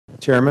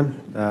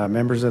Chairman,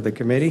 members of the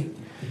committee.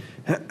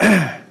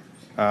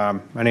 My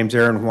name's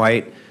Aaron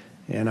White,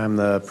 and I'm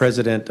the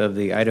president of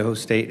the Idaho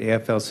State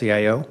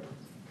AFL-CIO.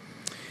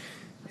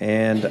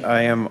 And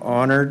I am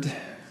honored,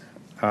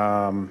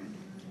 I'm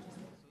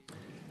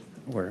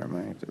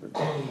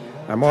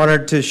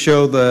honored to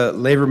show the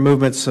labor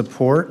movement's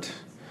support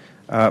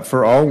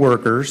for all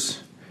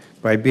workers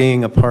by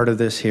being a part of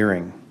this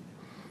hearing.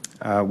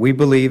 We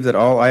believe that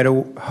all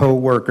Idaho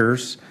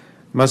workers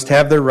must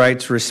have their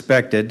rights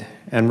respected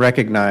and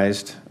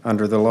recognized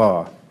under the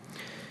law,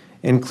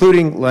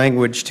 including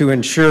language to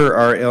ensure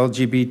our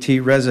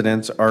LGBT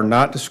residents are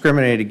not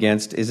discriminated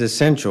against is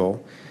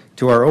essential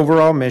to our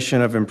overall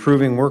mission of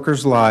improving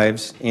workers'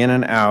 lives in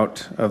and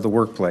out of the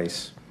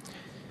workplace.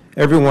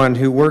 Everyone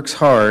who works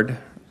hard,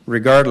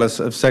 regardless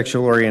of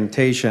sexual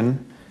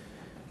orientation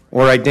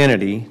or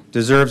identity,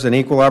 deserves an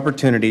equal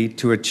opportunity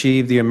to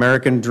achieve the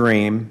American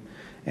dream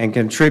and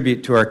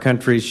contribute to our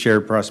country's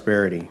shared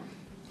prosperity.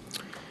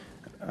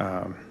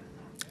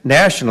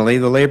 Nationally,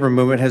 the labor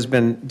movement has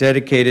been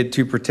dedicated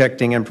to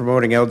protecting and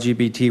promoting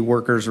LGBT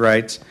workers'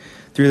 rights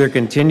through their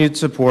continued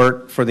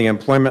support for the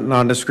Employment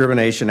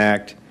Non-Discrimination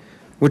Act,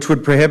 which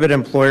would prohibit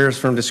employers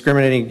from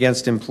discriminating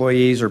against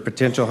employees or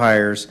potential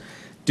hires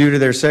due to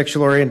their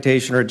sexual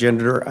orientation or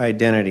gender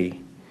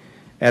identity.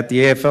 At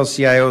the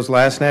AFL-CIO's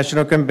last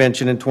national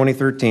convention in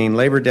 2013,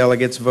 labor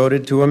delegates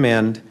voted to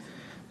amend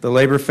the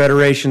Labor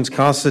Federation's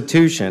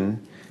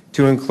constitution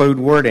to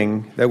include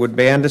wording that would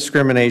ban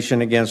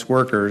discrimination against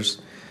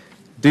workers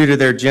due to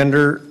their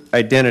gender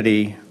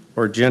identity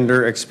or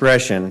gender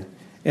expression,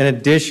 in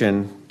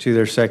addition to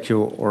their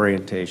sexual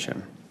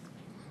orientation.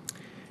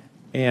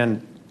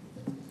 And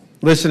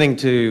listening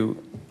to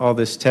all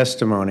this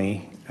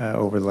testimony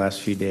over the last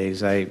few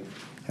days, I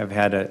have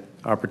had an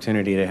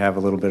opportunity to have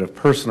a little bit of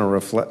personal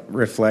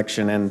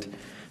reflection, and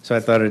so I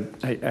thought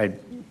I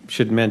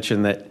should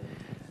mention that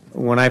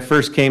when I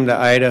first came to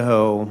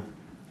Idaho,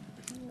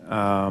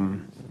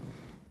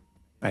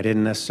 I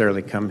didn't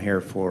necessarily come here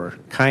for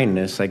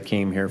kindness. I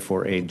came here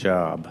for a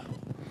job.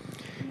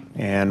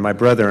 And my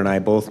brother and I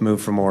both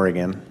moved from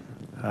Oregon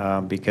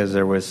because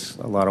there was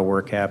a lot of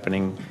work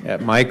happening at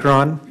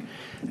Micron.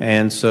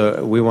 And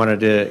so we wanted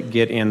to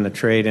get in the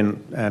trade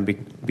and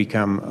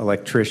become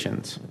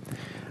electricians.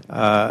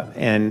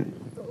 And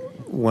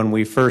when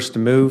we first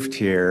moved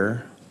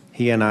here,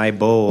 he and I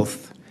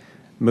both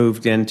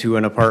moved into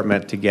an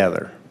apartment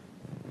together.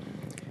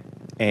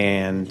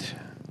 And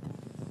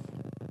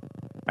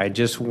I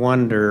just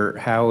wonder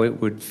how it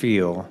would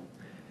feel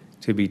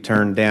to be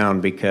turned down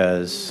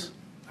because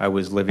I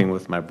was living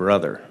with my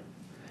brother.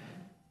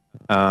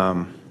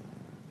 And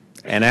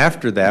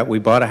after that, we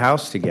bought a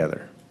house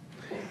together.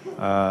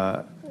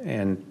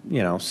 And,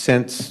 you know,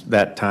 since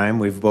that time,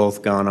 we've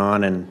both gone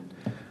on and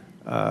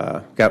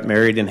got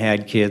married and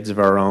had kids of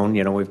our own.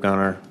 You know, we've gone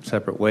our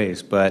separate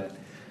ways. But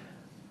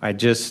I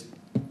just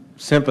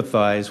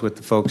sympathize with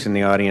the folks in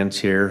the audience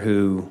here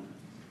who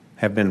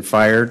have been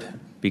fired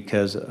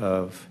because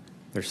of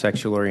their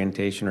sexual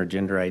orientation or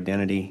gender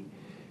identity,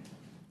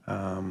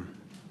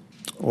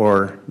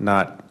 or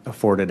not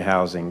afforded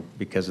housing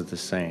because of the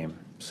same.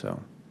 So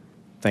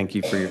thank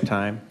you for your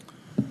time.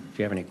 If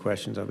you have any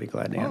questions, I'll be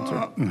glad to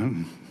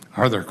answer.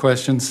 Are there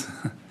questions?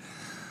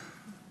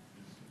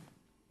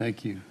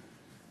 Thank you.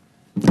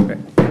 Okay.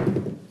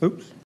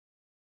 Oops.